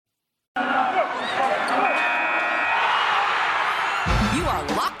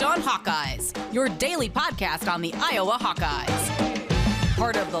your daily podcast on the Iowa Hawkeyes.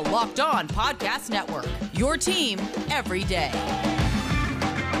 Part of the Locked On Podcast Network, your team every day.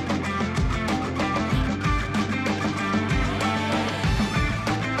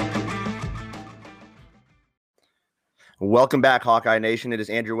 Welcome back, Hawkeye Nation. It is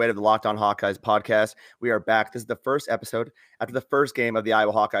Andrew Wade of the Locked On Hawkeyes podcast. We are back. This is the first episode after the first game of the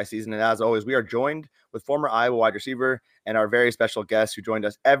Iowa Hawkeye season. And as always, we are joined with former Iowa wide receiver and our very special guest who joined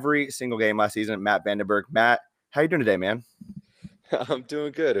us every single game last season, Matt Vandenberg. Matt, how are you doing today, man? I'm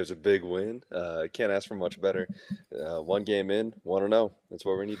doing good. It was a big win. Can't ask for much better. One game in, 1-0. That's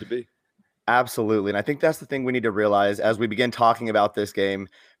where we need to be. Absolutely. And I think that's the thing we need to realize as we begin talking about this game.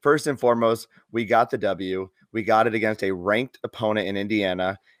 First and foremost, we got the W. We got it against a ranked opponent in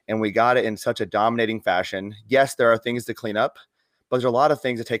Indiana, and we got it in such a dominating fashion. Yes, there are things to clean up, but there's a lot of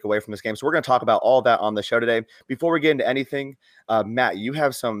things to take away from this game. So we're going to talk about all that on the show today. Before we get into anything, Matt, you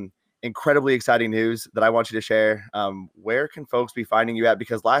have some incredibly exciting news that I want you to share. Where can folks be finding you at?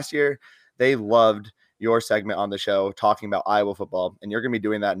 Because last year they loved your segment on the show talking about Iowa football, and you're going to be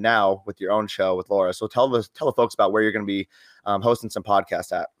doing that now with your own show with Laura. So tell the folks about where you're going to be hosting some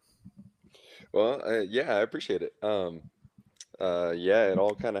podcasts at. Well, yeah, I appreciate it. Yeah, it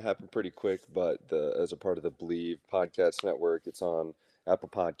all kind of happened pretty quick, but as a part of the Believe Podcast Network, it's on Apple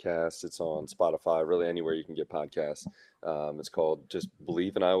Podcasts, it's on Spotify, really anywhere you can get podcasts. It's called just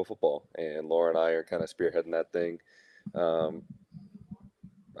Believe in Iowa Football, and Laura and I are kind of spearheading that thing.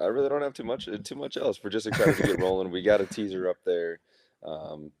 I really don't have too much else. We're just excited to get rolling. We got a teaser up there.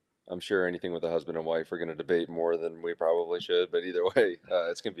 I'm sure anything with a husband and wife, we're going to debate more than we probably should, but either way,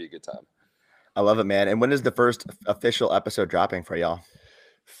 it's going to be a good time. I love it, man. And when is the first official episode dropping for y'all?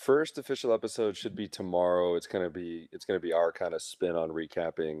 First official episode should be tomorrow. It's gonna be our kind of spin on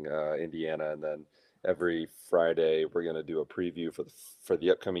recapping Indiana, and then every Friday we're gonna do a preview for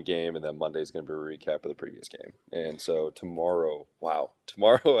the upcoming game, and then Monday's gonna be a recap of the previous game. And so tomorrow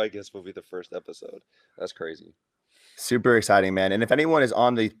I guess will be the first episode. That's crazy. Super exciting, man. And if anyone is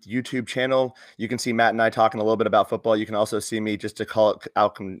on the YouTube channel, you can see Matt and I talking a little bit about football. You can also see me, just to call it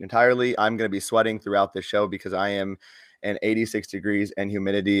out entirely, I'm going to be sweating throughout the show because I am in 86 degrees and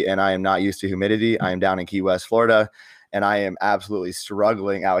humidity, and I am not used to humidity. I am down in Key West, Florida, and I am absolutely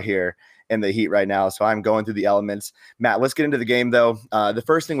struggling out here in the heat right now. So I'm going through the elements. Matt, let's get into the game, though. The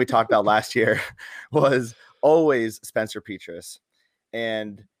first thing we talked about last year was always Spencer Petras.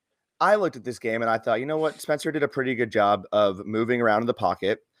 And I looked at this game and I thought, you know what? Spencer did a pretty good job of moving around in the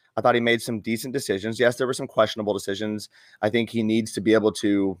pocket. I thought he made some decent decisions. Yes, there were some questionable decisions. I think he needs to be able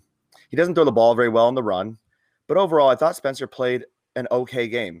to – he doesn't throw the ball very well in the run. But overall, I thought Spencer played an okay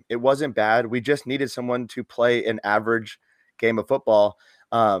game. It wasn't bad. We just needed someone to play an average game of football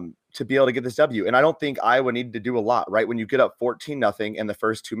to be able to get this W. And I don't think Iowa needed to do a lot, right? When you get up 14-0 in the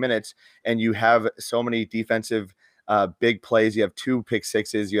first 2 minutes and you have so many defensive big plays, you have 2 pick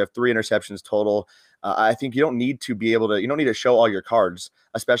sixes, you have 3 interceptions total. I think you don't need to show all your cards,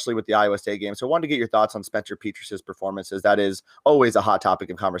 especially with the Iowa State game. So I wanted to get your thoughts on Spencer Petras' performances. That is always a hot topic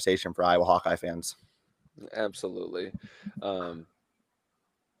of conversation for Iowa Hawkeye fans. Absolutely.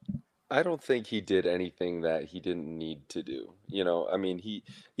 I don't think he did anything that he didn't need to do. I mean, he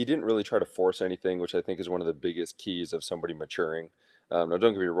didn't really try to force anything, which I think is one of the biggest keys of somebody maturing. Now,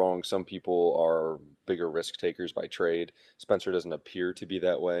 don't get me wrong. Some people are bigger risk takers by trade. Spencer doesn't appear to be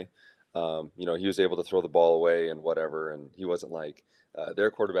that way. He was able to throw the ball away and whatever, and he wasn't like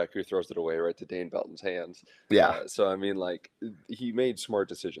their quarterback who throws it away right to Dane Belton's hands. Yeah. So, I mean, he made smart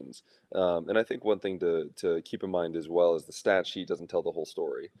decisions. And I think one thing to keep in mind as well is the stat sheet doesn't tell the whole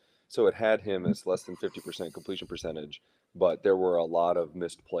story. So it had him as less than 50% completion percentage, but there were a lot of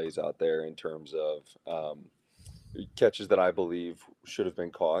missed plays out there in terms of catches that I believe should have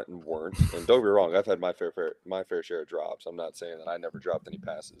been caught and weren't. And don't be wrong, I've had my fair share of drops. I'm not saying that I never dropped any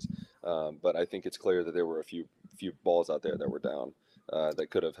passes, but I think it's clear that there were a few balls out there that were down that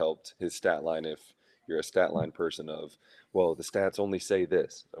could have helped his stat line if you're a stat line person of, well, the stats only say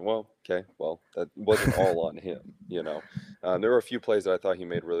this. Well, okay, well, that wasn't all on him, There were a few plays that I thought he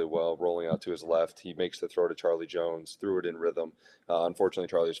made really well, rolling out to his left. He makes the throw to Charlie Jones, threw it in rhythm. Unfortunately,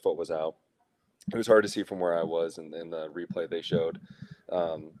 Charlie's foot was out. It was hard to see from where I was in the replay they showed.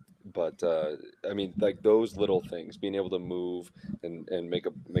 But I mean, those little things, being able to move and make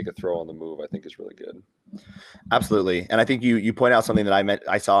a throw on the move, I think is really good. Absolutely. And I think you point out something that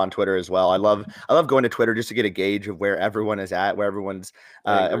I saw on Twitter as well. I love going to Twitter just to get a gauge of where everyone is at, where everyone's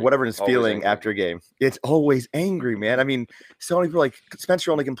and what everyone's feeling angry after a game. It's always angry, man. I mean, so many people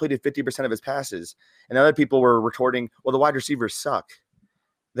Spencer only completed 50% of his passes, and other people were retorting, well, the wide receivers suck.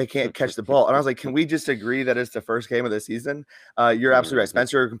 they can't catch the ball. And I was like, can we just agree that it's the first game of the season? You're absolutely right.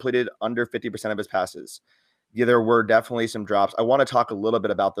 Spencer completed under 50% of his passes. Yeah, there were definitely some drops. I want to talk a little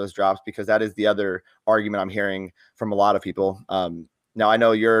bit about those drops because that is the other argument I'm hearing from a lot of people. Now I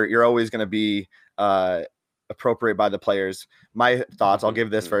know you're always going to be appropriate by the players. My thoughts, I'll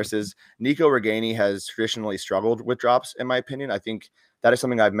give this first, is Nico Reganey has traditionally struggled with drops, in my opinion. I think that is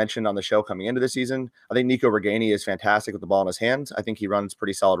something I've mentioned on the show coming into the season. I think Nico Reganey is fantastic with the ball in his hands. I think he runs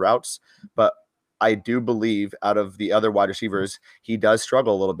pretty solid routes, but I do believe out of the other wide receivers, he does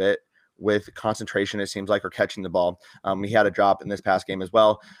struggle a little bit with concentration, it seems like, or catching the ball. He had a drop in this past game as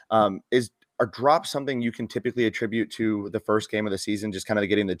well. Are drops something you can typically attribute to the first game of the season, just kind of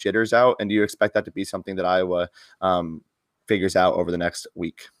getting the jitters out? And do you expect that to be something that Iowa figures out over the next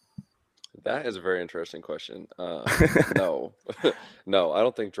week? That is a very interesting question. No, no, I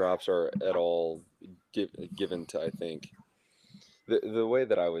don't think drops are at all given to, I think, the way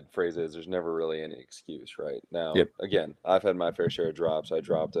that I would phrase it is there's never really any excuse, right? Now, Again, I've had my fair share of drops. I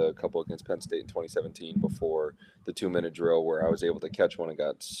dropped a couple against Penn State in 2017 before the 2-minute drill where I was able to catch one and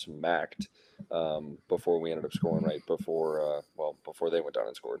got smacked before we ended up scoring before they went down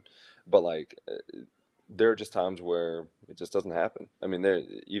and scored. But there are just times where it just doesn't happen. I mean, there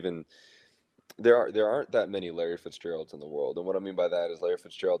aren't that many Larry Fitzgeralds in the world. And what I mean by that is Larry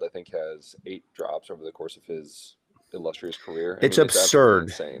Fitzgerald, I think, has 8 drops over the course of his illustrious career. It's absurd.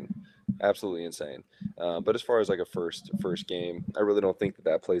 Absolutely insane. But as far as a first game, I really don't think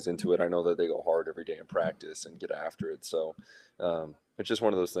that plays into it. I know that they go hard every day in practice and get after it. So it's just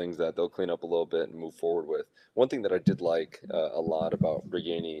one of those things that they'll clean up a little bit and move forward with. One thing that I did like a lot about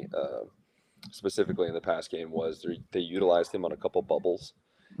Reganey, specifically in the past game, was they utilized him on a couple bubbles.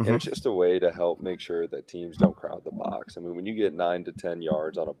 And it's just a way to help make sure that teams don't crowd the box. I mean, when you get 9 to 10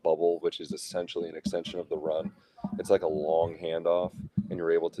 yards on a bubble, which is essentially an extension of the run, it's like a long handoff, and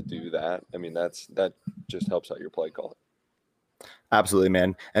you're able to do that. I mean, that just helps out your play call. Absolutely,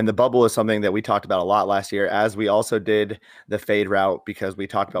 man. And the bubble is something that we talked about a lot last year, as we also did the fade route, because we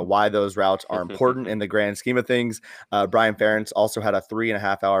talked about why those routes are important in the grand scheme of things. Brian Ferentz also had a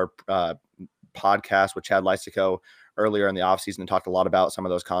 3.5-hour podcast with Chad Lysico earlier in the offseason and talked a lot about some of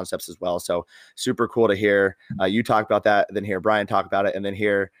those concepts as well. So super cool to hear you talk about that, then hear Brian talk about it, and then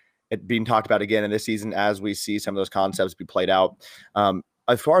hear it being talked about again in this season as we see some of those concepts be played out.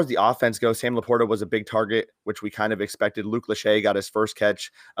 As far as the offense goes, Sam Laporta was a big target, which we kind of expected. Luke Lachey got his first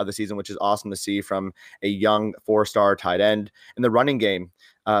catch of the season, which is awesome to see from a young 4-star tight end. In the running game,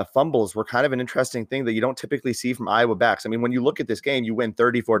 fumbles were kind of an interesting thing that you don't typically see from Iowa backs. I mean, when you look at this game, you win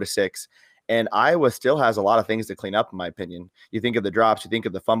 34-6. And Iowa still has a lot of things to clean up, in my opinion. You think of the drops, you think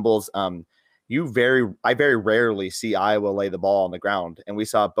of the fumbles. I very rarely see Iowa lay the ball on the ground. And we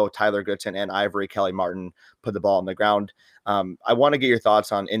saw both Tyler Goodson and Ivory Kelly-Martin put the ball on the ground. I want to get your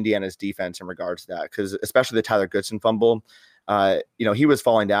thoughts on Indiana's defense in regards to that, because especially the Tyler Goodson fumble, he was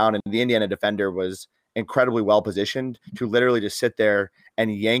falling down, and the Indiana defender was incredibly well positioned to literally just sit there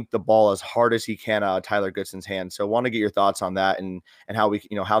and yank the ball as hard as he can out of Tyler Goodson's hand. So I want to get your thoughts on that and how we,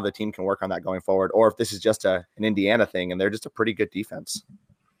 how the team can work on that going forward, or if this is just an Indiana thing and they're just a pretty good defense.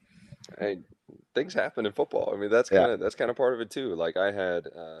 Hey, things happen in football. I mean, that's kind of part of it too. Like I had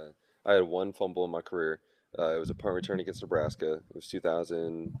one fumble in my career. It was a punt return against Nebraska. It was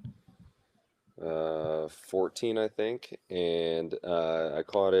 2014, I think, and I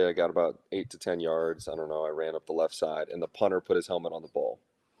caught it. I got about 8 to 10 yards. I don't know. I ran up the left side, and the punter put his helmet on the ball.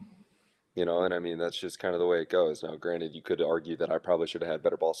 And I mean, that's just kind of the way it goes. Now, granted, you could argue that I probably should have had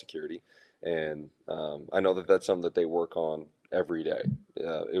better ball security, and I know that that's something that they work on every day.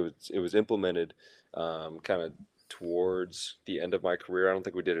 It was implemented kind of towards the end of my career. I don't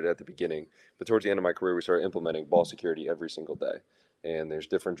think we did it at the beginning, but towards the end of my career, we started implementing ball security every single day. And there's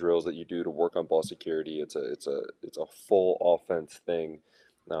different drills that you do to work on ball security. It's a full offense thing.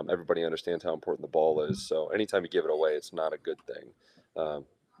 Everybody understands how important the ball is. So anytime you give it away, it's not a good thing.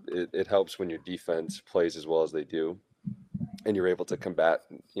 It helps when your defense plays as well as they do, and you're able to combat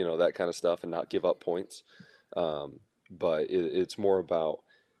that kind of stuff and not give up points. But it's more about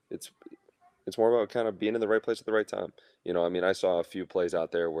kind of being in the right place at the right time. I mean, I saw a few plays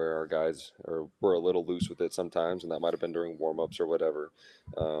out there where our guys were a little loose with it sometimes, and that might have been during warm-ups or whatever.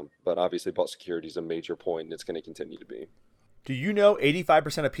 But obviously, ball security is a major point, and it's going to continue to be. Do you know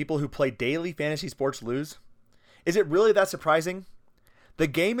 85% of people who play daily fantasy sports lose? Is it really that surprising? The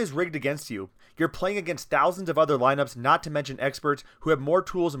game is rigged against you. You're playing against thousands of other lineups, not to mention experts who have more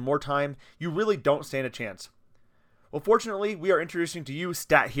tools and more time. You really don't stand a chance. Well, fortunately, we are introducing to you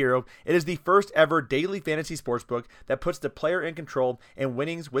Stat Hero. It is the first ever daily fantasy sportsbook that puts the player in control and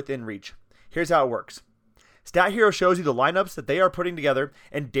winnings within reach. Here's how it works. Stat Hero shows you the lineups that they are putting together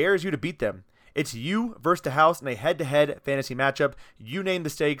and dares you to beat them. It's you versus the house in a head-to-head fantasy matchup. You name the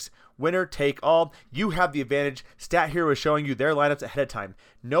stakes. Winner take all. You have the advantage. Stat Hero is showing you their lineups ahead of time.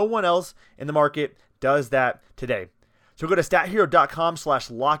 No one else in the market does that today. So go to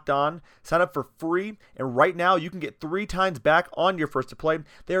stathero.com/lockedon, sign up for free, and right now you can get 3 times back on your first to play.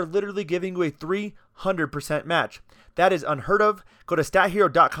 They are literally giving you a 300% match. That is unheard of. Go to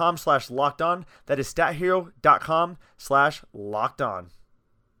stathero.com/lockedon. That is stathero.com/lockedon.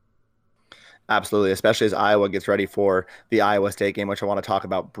 Absolutely, especially as Iowa gets ready for the Iowa State game, which I want to talk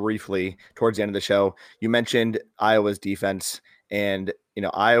about briefly towards the end of the show. You mentioned Iowa's defense, and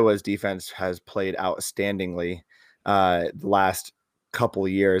Iowa's defense has played outstandingly the last couple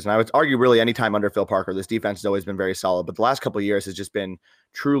of years. And I would argue really anytime under Phil Parker, this defense has always been very solid, but the last couple of years has just been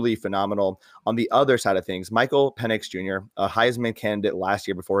truly phenomenal. On the other side of things, Michael Penix Jr., a Heisman candidate last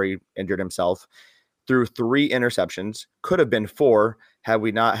year before he injured himself, threw 3 interceptions, could have been 4 had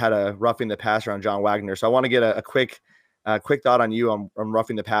we not had a roughing the passer on John Wagner. So I want to get a quick thought on you on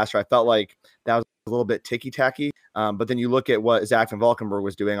roughing the passer. I felt like that was a little bit ticky-tacky, but then you look at what Zach Van Valkenburg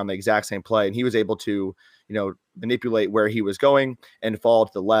was doing on the exact same play, and he was able to manipulate where he was going and fall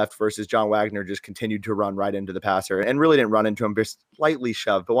to the left versus John Wagner just continued to run right into the passer and really didn't run into him, just slightly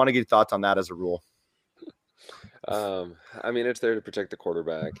shoved. But want to get your thoughts on that as a rule. I mean, it's there to protect the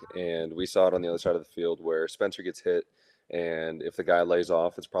quarterback, and we saw it on the other side of the field where Spencer gets hit, and if the guy lays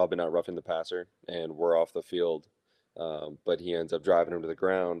off, it's probably not roughing the passer, and we're off the field. But he ends up driving him to the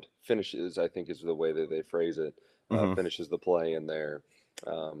ground, finishes, I think is the way that they phrase it, finishes the play in there.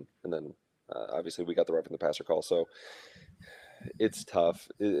 And then obviously we got the roughing the passer call. So it's tough.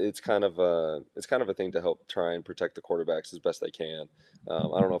 It's kind of a thing to help try and protect the quarterbacks as best they can. I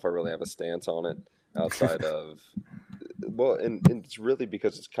don't know if I really have a stance on it outside of, well, and it's really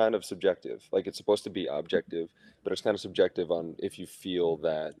because it's kind of subjective. Like, it's supposed to be objective, but it's kind of subjective on if you feel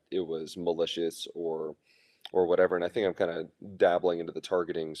that it was malicious or whatever. And I think I'm kind of dabbling into the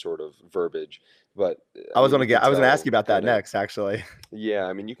targeting sort of verbiage, but I was going to ask you about that next, actually. Yeah.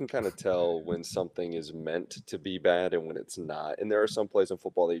 I mean, you can kind of tell when something is meant to be bad and when it's not. And there are some plays in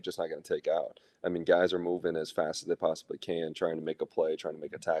football that you're just not going to take out. I mean, guys are moving as fast as they possibly can, trying to make a play, trying to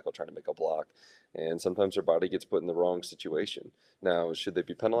make a tackle, trying to make a block. And sometimes their body gets put in the wrong situation. Now, should they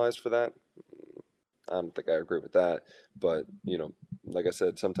be penalized for that? I don't think I agree with that. But, like I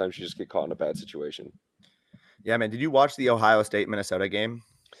said, sometimes you just get caught in a bad situation. Yeah, man. Did you watch the Ohio State-Minnesota game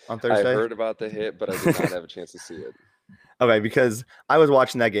on Thursday? I heard about the hit, but I did not have a chance to see it. Okay, because I was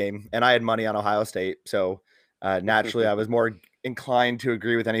watching that game, and I had money on Ohio State. So, naturally, I was more inclined to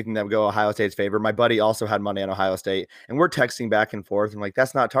agree with anything that would go Ohio State's favor. My buddy also had money on Ohio State, and we're texting back and forth. I'm like,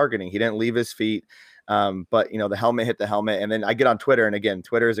 that's not targeting. He didn't leave his feet. But, the helmet hit the helmet. And then I get on Twitter, and again,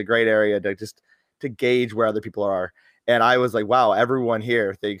 Twitter is a great area to gauge where other people are. And I was like, wow, everyone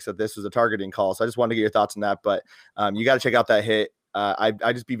here thinks that this was a targeting call. So I just wanted to get your thoughts on that. But you got to check out that hit.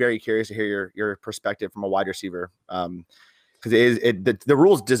 I'd just be very curious to hear your perspective from a wide receiver. Because the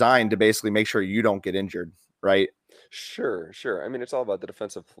rule's designed to basically make sure you don't get injured, right? Sure. I mean, it's all about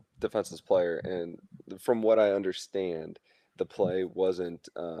the defensive player. And from what I understand, the play wasn't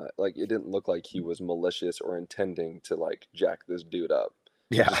it didn't look like he was malicious or intending to jack this dude up.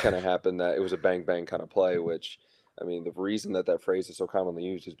 Yeah. It just kind of happened that it was a bang bang kind of play, which, I mean, the reason that phrase is so commonly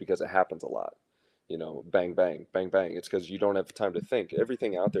used is because it happens a lot. Bang, bang, bang, bang. It's because you don't have time to think.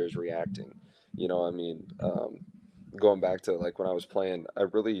 Everything out there is reacting. Going back to when I was playing, I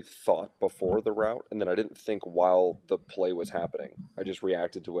really thought before the route, and then I didn't think while the play was happening. I just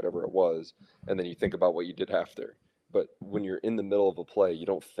reacted to whatever it was, and then you think about what you did after. But when you're in the middle of a play, you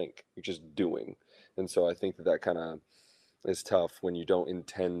don't think. You're just doing. And so I think that kind of is tough when you don't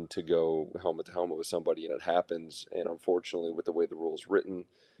intend to go helmet to helmet with somebody and it happens. And unfortunately, with the way the rule is written,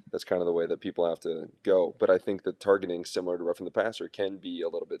 that's kind of the way that people have to go. But I think that targeting, similar to roughing the passer, can be a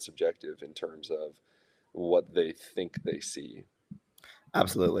little bit subjective in terms of what they think they see.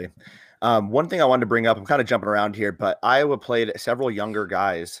 Absolutely. One thing I wanted to bring up, I'm kind of jumping around here, but Iowa played several younger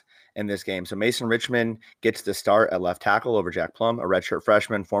guys in this game. So Mason Richman gets the start at left tackle over Jack Plum, a redshirt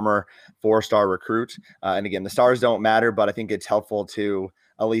freshman, former 4-star recruit. And again, the stars don't matter, but I think it's helpful to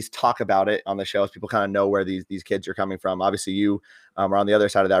at least talk about it on the show so people kind of know where these kids are coming from. Obviously, you are on the other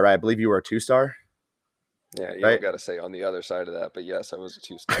side of that, right? I believe you were a 2-star. Yeah, you right? don't got to say on the other side of that, but yes, I was a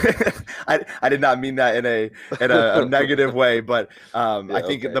 2-star. I did not mean that in a negative way, but I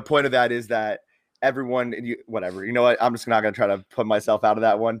think the point of that is that everyone, whatever. You know what? I'm just not going to try to put myself out of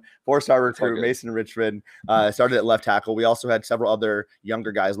that one. 4-star recruit, Okay. Mason Richmond, started at left tackle. We also had several other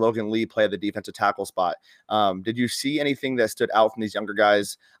younger guys. Logan Lee played the defensive tackle spot. Did you see anything that stood out from these younger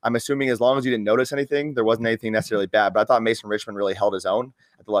guys? I'm assuming as long as you didn't notice anything, there wasn't anything necessarily bad, but I thought Mason Richmond really held his own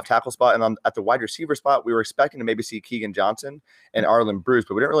at the left tackle spot. And at the wide receiver spot, we were expecting to maybe see Keegan Johnson and Arlen Bruce,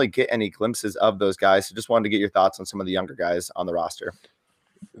 but we didn't really get any glimpses of those guys. So just wanted to get your thoughts on some of the younger guys on the roster.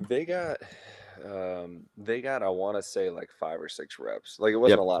 They got, I want to say like 5 or 6 reps. Like it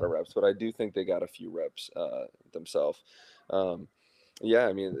wasn't a lot of reps, but I do think they got a few reps themselves. Yeah,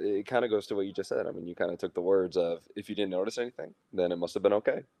 I mean, it kind of goes to what you just said. I mean, you kind of took the words of, if you didn't notice anything, then it must have been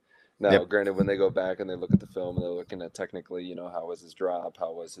okay. Now, granted, when they go back and they look at the film and they're looking at technically, you know, how was his drop,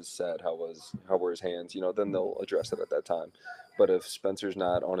 how was his set, how were his hands, you know, then they'll address it at that time. But if Spencer's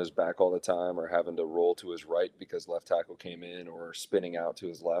not on his back all the time or having to roll to his right because left tackle came in or spinning out to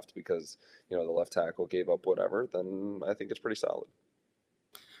his left because, you know, the left tackle gave up whatever, then I think it's pretty solid.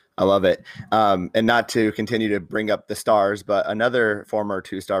 I love it. And not to continue to bring up the stars, but another former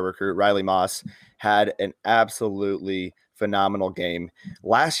 2-star recruit, Riley Moss, had an absolutely phenomenal game.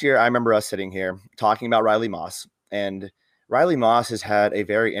 Last year, I remember us sitting here talking about Riley Moss, and Riley Moss has had a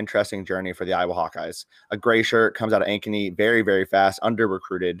very interesting journey for the Iowa Hawkeyes. A gray shirt, comes out of Ankeny, very, very fast,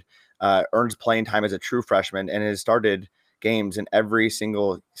 under-recruited, earns playing time as a true freshman, and has started games in every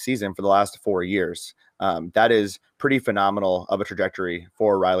single season for the last 4 years. That is pretty phenomenal of a trajectory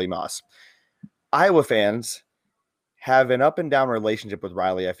for Riley Moss. Iowa fans have an up and down relationship with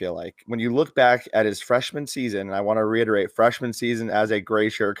Riley, I feel like. When you look back at his freshman season, and I want to reiterate, freshman season as a gray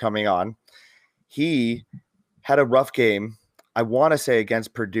shirt coming on, he had a rough game, I want to say,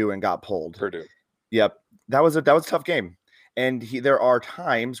 against Purdue and got pulled. Purdue. Yep. That was a tough game. And there are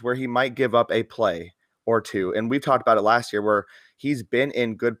times where he might give up a play or two. And we've talked about it last year where he's been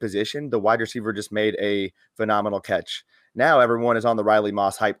in good position. The wide receiver just made a phenomenal catch. Now everyone is on the Riley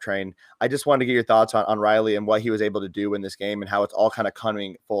Moss hype train. I just wanted to get your thoughts on Riley and what he was able to do in this game and how it's all kind of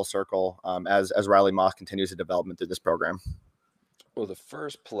coming full circle as Riley Moss continues to development through this program. Well, the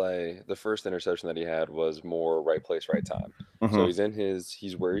first interception that he had was more right place, right time. Mm-hmm. So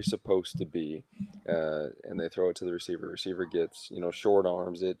he's where he's supposed to be, and they throw it to the receiver. Receiver gets, you know, short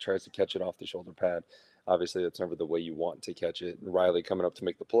arms it, tries to catch it off the shoulder pad. Obviously, that's never the way you want to catch it. And Riley coming up to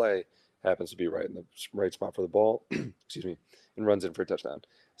make the play happens to be right in the right spot for the ball, excuse me, and runs in for a touchdown.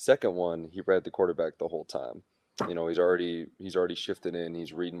 Second one, he read the quarterback the whole time. You know, he's already shifted in.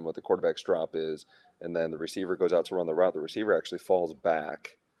 He's reading what the quarterback's drop is, and then the receiver goes out to run the route. The receiver actually falls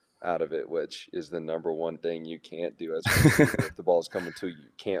back out of it, which is the number one thing you can't do as a receiver. If the ball is coming to you, you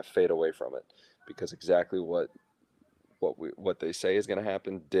can't fade away from it, because exactly what they say is going to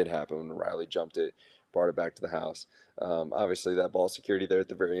happen did happen when Riley jumped it, brought it back to the house. Obviously, that ball security there at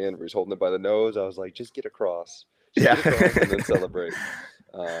the very end where he's holding it by the nose, I was like, just get across. Get across and then celebrate.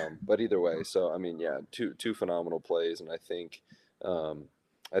 But either way, so I mean, yeah, two phenomenal plays, and I think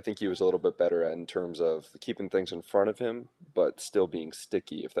he was a little bit better in terms of keeping things in front of him, but still being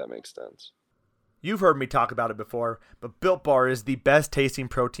sticky, if that makes sense. You've heard me talk about it before, but Built Bar is the best tasting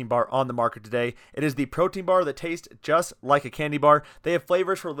protein bar on the market today. It is the protein bar that tastes just like a candy bar. They have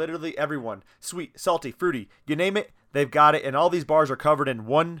flavors for literally everyone. Sweet, salty, fruity, you name it, they've got it, and all these bars are covered in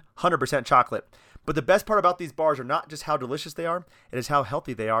 100% chocolate. But the best part about these bars are not just how delicious they are, it is how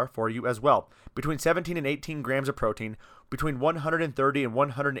healthy they are for you as well. Between 17 and 18 grams of protein, between 130 and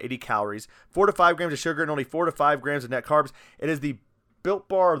 180 calories, 4 to 5 grams of sugar, and only 4 to 5 grams of net carbs. It is the Built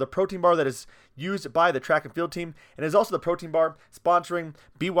Bar, or the protein bar that is used by the track and field team, and is also the protein bar sponsoring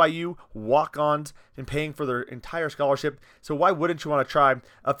BYU walk-ons and paying for their entire scholarship. So why wouldn't you want to try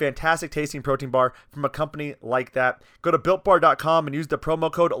a fantastic tasting protein bar from a company like that? Go to BuiltBar.com and use the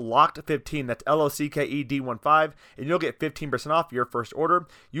promo code LOCKED15, that's LOCKED15, and you'll get 15% off your first order.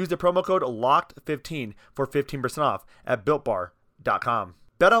 Use the promo code LOCKED15 for 15% off at BuiltBar.com.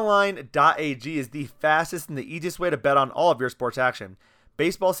 BetOnline.ag is the fastest and the easiest way to bet on all of your sports action.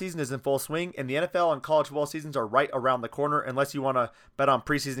 Baseball season is in full swing, and the NFL and college football seasons are right around the corner. Unless you want to bet on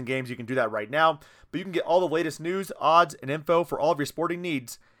preseason games, you can do that right now. But you can get all the latest news, odds, and info for all of your sporting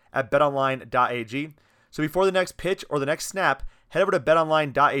needs at betonline.ag. So before the next pitch or the next snap, head over to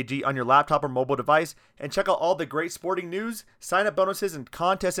betonline.ag on your laptop or mobile device and check out all the great sporting news, sign-up bonuses, and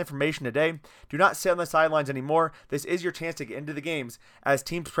contest information today. Do not sit on the sidelines anymore. This is your chance to get into the games as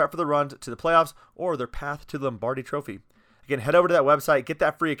teams prep for the run to the playoffs or their path to the Lombardi Trophy. Again, head over to that website, get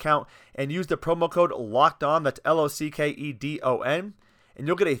that free account, and use the promo code LOCKEDON, that's LOCKEDON, and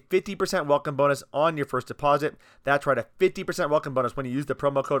you'll get a 50% welcome bonus on your first deposit. That's right, a 50% welcome bonus when you use the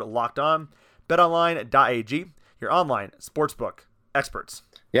promo code LOCKEDON. BetOnline.ag, your online sportsbook experts.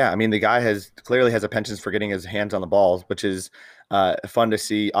 Yeah, I mean, the guy clearly has a penchant for getting his hands on the balls, which is fun to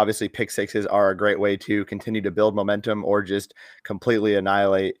see. Obviously, pick sixes are a great way to continue to build momentum or just completely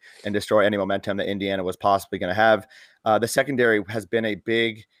annihilate and destroy any momentum that Indiana was possibly going to have. The secondary has been a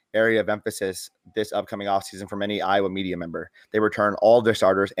big area of emphasis this upcoming offseason from any Iowa media member. They return all of their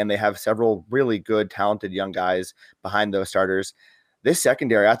starters, and they have several really good, talented young guys behind those starters. This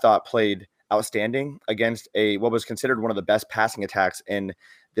secondary, I thought, played outstanding against what was considered one of the best passing attacks in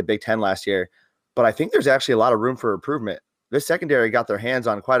the Big Ten last year. But I think there's actually a lot of room for improvement. This secondary got their hands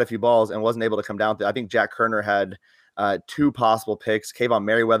on quite a few balls and wasn't able to come down. I think Jack Kerner had 2 possible picks. Kayvon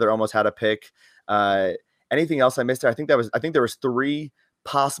Merriweather almost had a pick. Anything else I missed there? I think there was 3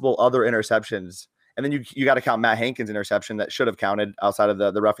 possible other interceptions. And then you got to count Matt Hankins' interception that should have counted outside of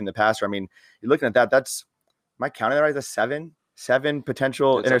the roughing the passer. I mean, you're looking at that. Am I counting that right? That's 7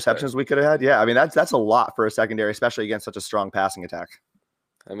 potential interceptions we could have had. Yeah, I mean that's a lot for a secondary, especially against such a strong passing attack.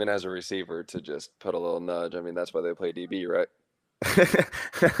 I mean, as a receiver, to just put a little nudge. I mean, that's why they play DB, right?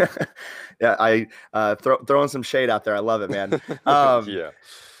 Yeah, I throwing some shade out there. I love it, man. Yeah.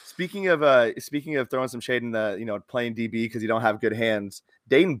 Speaking of throwing some shade in the playing DB because you don't have good hands.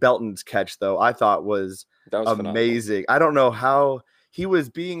 Dayton Belton's catch though, I thought was amazing. Phenomenal. I don't know how he was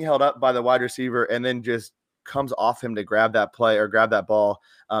being held up by the wide receiver and then just comes off him to grab that play or grab that ball.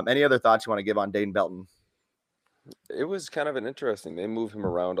 Any other thoughts you want to give on Dayton Belton? It was kind of interesting. They move him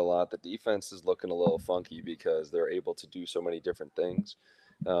around a lot. The defense is looking a little funky because they're able to do so many different things.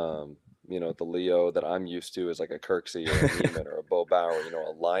 The Leo that I'm used to is like a Kirksey or a Neiman or a Bo Bauer,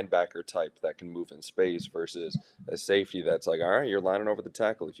 a linebacker type that can move in space versus a safety that's like, all right, you're lining over the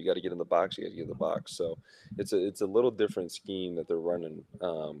tackle. If you got to get in the box, you got to get in the box. So it's a little different scheme that they're running.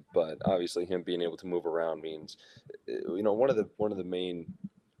 But obviously him being able to move around means, one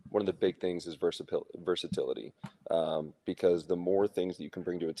of the big things is versatility, because the more things that you can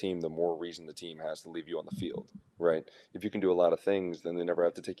bring to a team, the more reason the team has to leave you on the field, right? If you can do a lot of things, then they never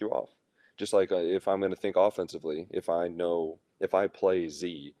have to take you off. Just like if I'm going to think offensively, if I play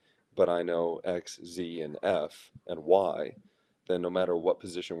Z, but I know X, Z, and F and Y, then no matter what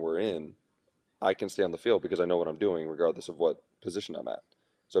position we're in, I can stay on the field because I know what I'm doing regardless of what position I'm at.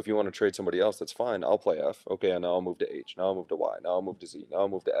 So if you want to trade somebody else, that's fine. I'll play F. Okay, now I'll move to H. Now I'll move to Y. Now I'll move to Z. Now I'll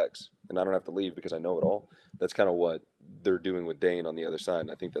move to X. And I don't have to leave because I know it all. That's kind of what they're doing with Dane on the other side,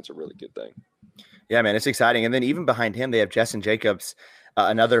 and I think that's a really good thing. Yeah, man, it's exciting. And then even behind him, they have Justin Jacobs,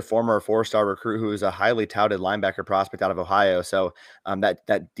 another former 4-star recruit who is a highly touted linebacker prospect out of Ohio. So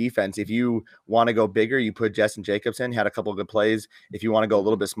that defense, if you want to go bigger, you put Justin Jacobs in. He had a couple of good plays. If you want to go a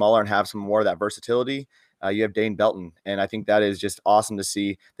little bit smaller and have some more of that versatility, you have Dane Belton. And I think that is just awesome to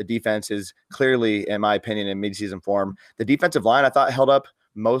see. The defense is clearly, in my opinion, in midseason form. The defensive line, I thought, held up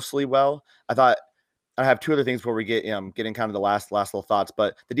mostly well. I have 2 other things before we getting kind of the last little thoughts,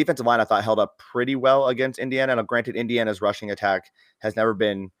 but the defensive line I thought held up pretty well against Indiana. And granted, Indiana's rushing attack has never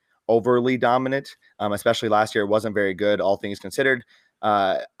been overly dominant, especially last year. It wasn't very good, all things considered.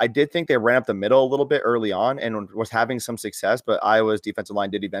 I did think they ran up the middle a little bit early on and was having some success, but Iowa's defensive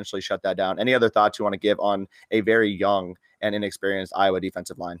line did eventually shut that down. Any other thoughts you want to give on a very young and inexperienced Iowa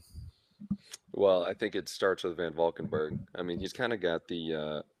defensive line? Well, I think it starts with Van Valkenburg. I mean, he's kind of got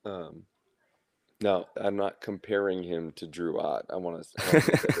the now, I'm not comparing him to Drew Ott. I want to make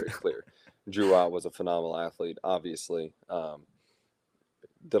that very clear. Drew Ott was a phenomenal athlete, obviously.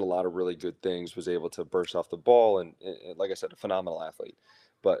 Did a lot of really good things, was able to burst off the ball, and like I said, a phenomenal athlete.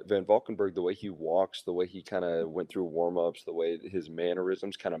 But Van Valkenburg, the way he walks, the way he kind of went through warm-ups, the way his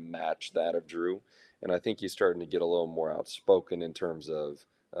mannerisms kind of matched that of Drew. And I think he's starting to get a little more outspoken in terms of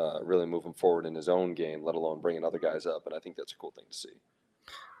really moving forward in his own game, let alone bringing other guys up. And I think that's a cool thing to see.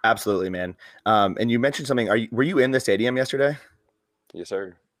 Absolutely, man. And you mentioned something. Were you in the stadium yesterday? Yes,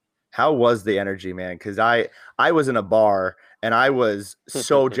 sir. How was the energy, man? Because I was in a bar and I was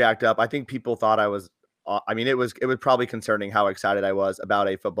so jacked up. I think people thought I was. I mean, it was probably concerning how excited I was about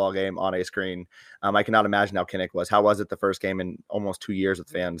a football game on a screen. I cannot imagine how Kinnick was. How was it the first game in almost 2 years with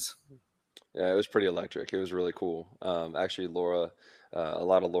fans? Yeah, it was pretty electric. It was really cool. Actually, Laura. A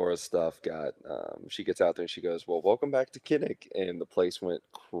lot of Laura's stuff she gets out there and she goes, well, welcome back to Kinnick. And the place went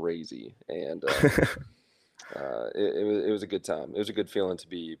crazy. And it was a good time. It was a good feeling to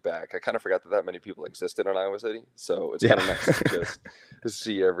be back. I kind of forgot that many people existed in Iowa City. So it's kind of nice to just to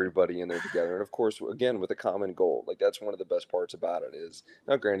see everybody in there together. And of course, again, with a common goal, like that's one of the best parts about it is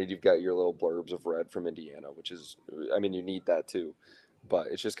now granted, you've got your little blurbs of red from Indiana, which is, I mean, you need that too. But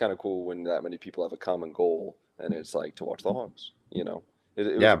it's just kind of cool when that many people have a common goal and it's like to watch the Hawks. It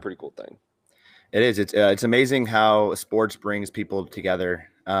was a pretty cool thing. It is. It's amazing how sports brings people together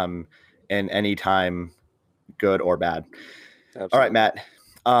in any time, good or bad. Absolutely. All right, Matt.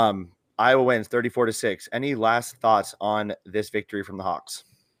 Iowa wins 34-6. Any last thoughts on this victory from the Hawks?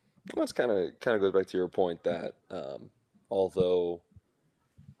 Well, that's kind of goes back to your point that although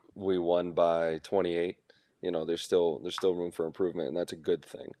we won by 28, there's still room for improvement, and that's a good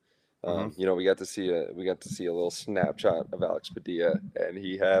thing. We got to see a little snapshot of Alex Padilla, and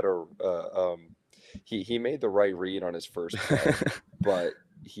he had he made the right read on his first play, but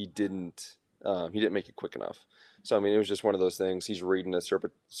he didn't make it quick enough. So I mean, it was just one of those things. He's reading a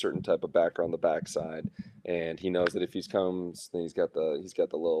certain type of backer on the backside, and he knows that if he comes, then he's got the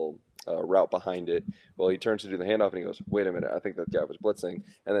little route behind it. Well, he turns to do the handoff, and he goes, "Wait a minute, I think that guy was blitzing,"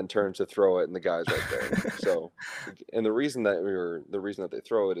 and then turns to throw it, and the guy's right there. So, and the reason that they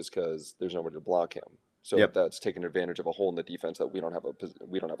throw it is because there's nobody to block him. So that's taking advantage of a hole in the defense that we don't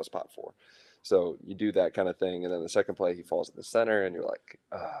have a spot for. So you do that kind of thing, and then the second play he falls in the center, and you're like,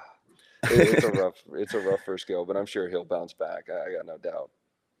 ah. It's a rough first go, but I'm sure he'll bounce back. I got no doubt.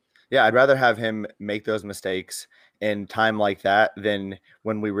 Yeah, I'd rather have him make those mistakes in time like that than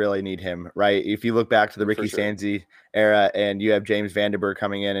when we really need him, right? If you look back to the Ricky Stanzi era and you have James Vandenberg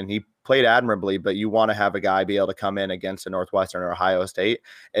coming in and he played admirably, but you want to have a guy be able to come in against a Northwestern or Ohio State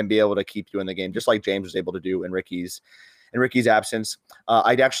and be able to keep you in the game, just like James was able to do in Ricky's absence.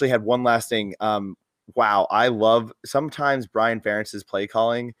 I'd actually had one last thing. Wow, I love sometimes Brian Ferentz's play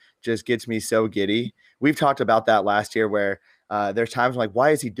calling just gets me so giddy. We've talked about that last year where there's times I'm like, why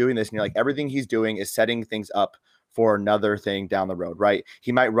is he doing this? And you're like, everything he's doing is setting things up for another thing down the road, right?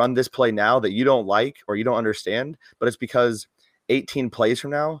 He might run this play now that you don't like or you don't understand, but it's because 18 plays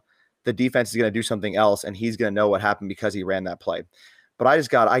from now, the defense is going to do something else and he's going to know what happened because he ran that play. But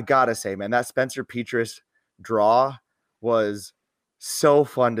I gotta say, man, that Spencer Petras draw was so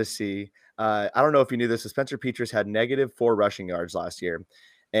fun to see. I don't know if you knew this, but Spencer Petras had -4 rushing yards last year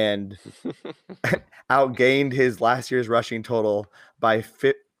and outgained his last year's rushing total by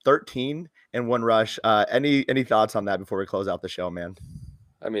 13 and 1 rush. Any thoughts on that before we close out the show, man?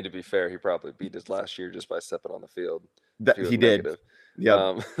 I mean, to be fair, he probably beat his last year just by stepping on the field. He did.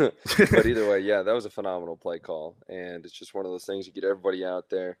 Yeah. But either way, yeah, that was a phenomenal play call. And it's just one of those things, you get everybody out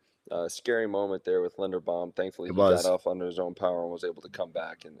there. Scary moment there with Linderbaum. Thankfully, he got off under his own power and was able to come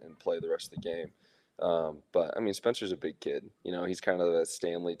back and play the rest of the game. But, I mean, Spencer's a big kid. He's kind of a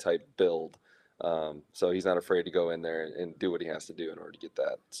Stanley-type build. So he's not afraid to go in there and do what he has to do in order to get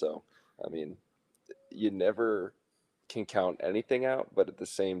that. So, I mean, you never can count anything out, but at the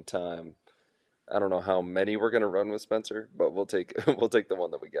same time, I don't know how many we're going to run with Spencer, but we'll take the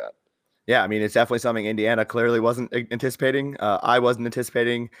one that we got. Yeah, I mean, it's definitely something Indiana clearly wasn't anticipating. I wasn't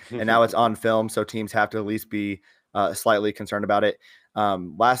anticipating, and now it's on film, so teams have to at least be slightly concerned about it.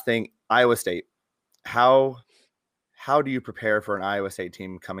 Last thing, Iowa State. How do you prepare for an Iowa State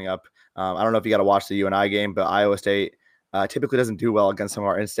team coming up? I don't know if you got to watch the UNI game, but Iowa State typically doesn't do well against some of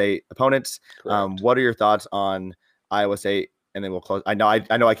our in-state opponents. What are your thoughts on Iowa State? And then we'll close. I know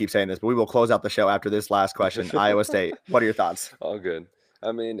I keep saying this, but we will close out the show after this last question. Iowa State. What are your thoughts? All good.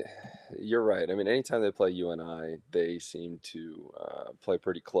 I mean, you're right. I mean, anytime they play UNI, they seem to play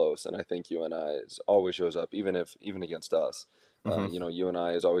pretty close, and I think UNI always shows up, even against us.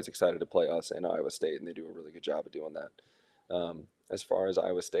 UNI is always excited to play us and Iowa State, and they do a really good job of doing that. As far as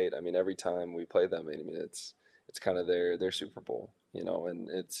Iowa State, I mean, every time we play them, I mean, it's kind of their Super Bowl, and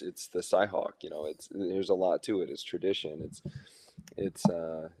it's the Cyhawk, there's a lot to it. It's tradition. It's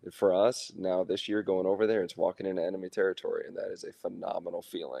for us now this year going over there, it's walking into enemy territory, and that is a phenomenal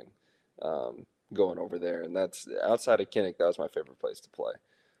feeling going over there. And that's outside of Kinnick, that was my favorite place to play.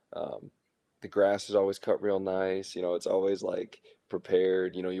 The grass is always cut real nice. It's always like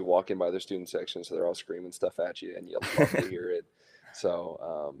prepared. You walk in by their student section, so they're all screaming stuff at you, and you love to hear it.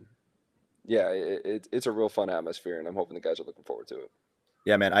 So yeah, it's a real fun atmosphere, and I'm hoping the guys are looking forward to it.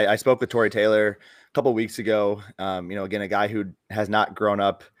 Yeah, man. I spoke with Tory Taylor a couple of weeks ago. Again, a guy who has not grown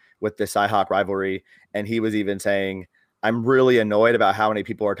up with the Cyhawk rivalry, and he was even saying, I'm really annoyed about how many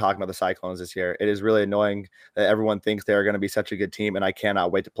people are talking about the Cyclones this year. It is really annoying that everyone thinks they're going to be such a good team, and I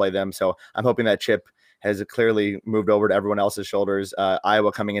cannot wait to play them. So I'm hoping that chip has clearly moved over to everyone else's shoulders.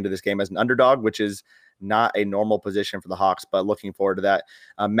 Iowa coming into this game as an underdog, which is not a normal position for the Hawks, but looking forward to that.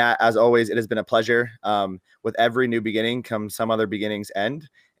 Matt, as always, it has been a pleasure. With every new beginning comes some other beginning's end.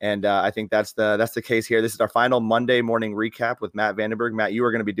 And I think that's the case here. This is our final Monday morning recap with Matt Vandenberg. Matt, you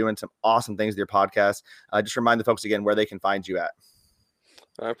are going to be doing some awesome things with your podcast. Just remind the folks again where they can find you at.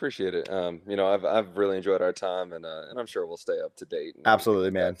 I appreciate it. I've really enjoyed our time, and I'm sure we'll stay up to date.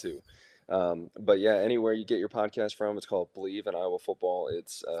 Absolutely, man. Too. But yeah, anywhere you get your podcast from, it's called Believe in Iowa Football.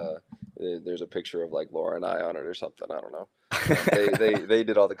 It's there's a picture of like Laura and I on it or something. I don't know. They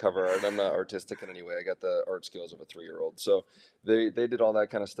did all the cover art. I'm not artistic in any way. I got the art skills of a 3-year-old. So they did all that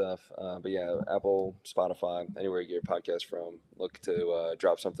kind of stuff. But yeah, Apple, Spotify, anywhere you get your podcast from, look to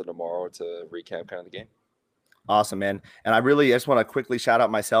drop something tomorrow to recap kind of the game. Awesome, man. And I just want to quickly shout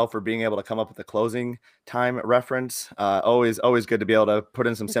out myself for being able to come up with a closing time reference. Always good to be able to put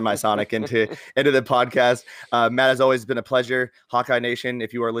in some Semisonic into the podcast. Matt, has always been a pleasure. Hawkeye Nation,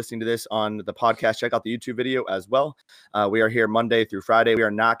 if you are listening to this on the podcast, check out the YouTube video as well. We are here Monday through Friday. We are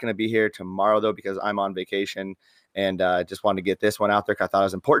not going to be here tomorrow, though, because I'm on vacation. And just wanted to get this one out there because I thought it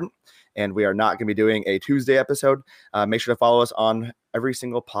was important. And we are not going to be doing a Tuesday episode. Make sure to follow us on every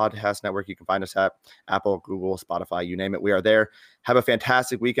single podcast network you can find us at: Apple, Google, Spotify, you name it. We are there. Have a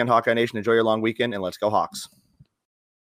fantastic weekend, Hawkeye Nation. Enjoy your long weekend, and let's go Hawks.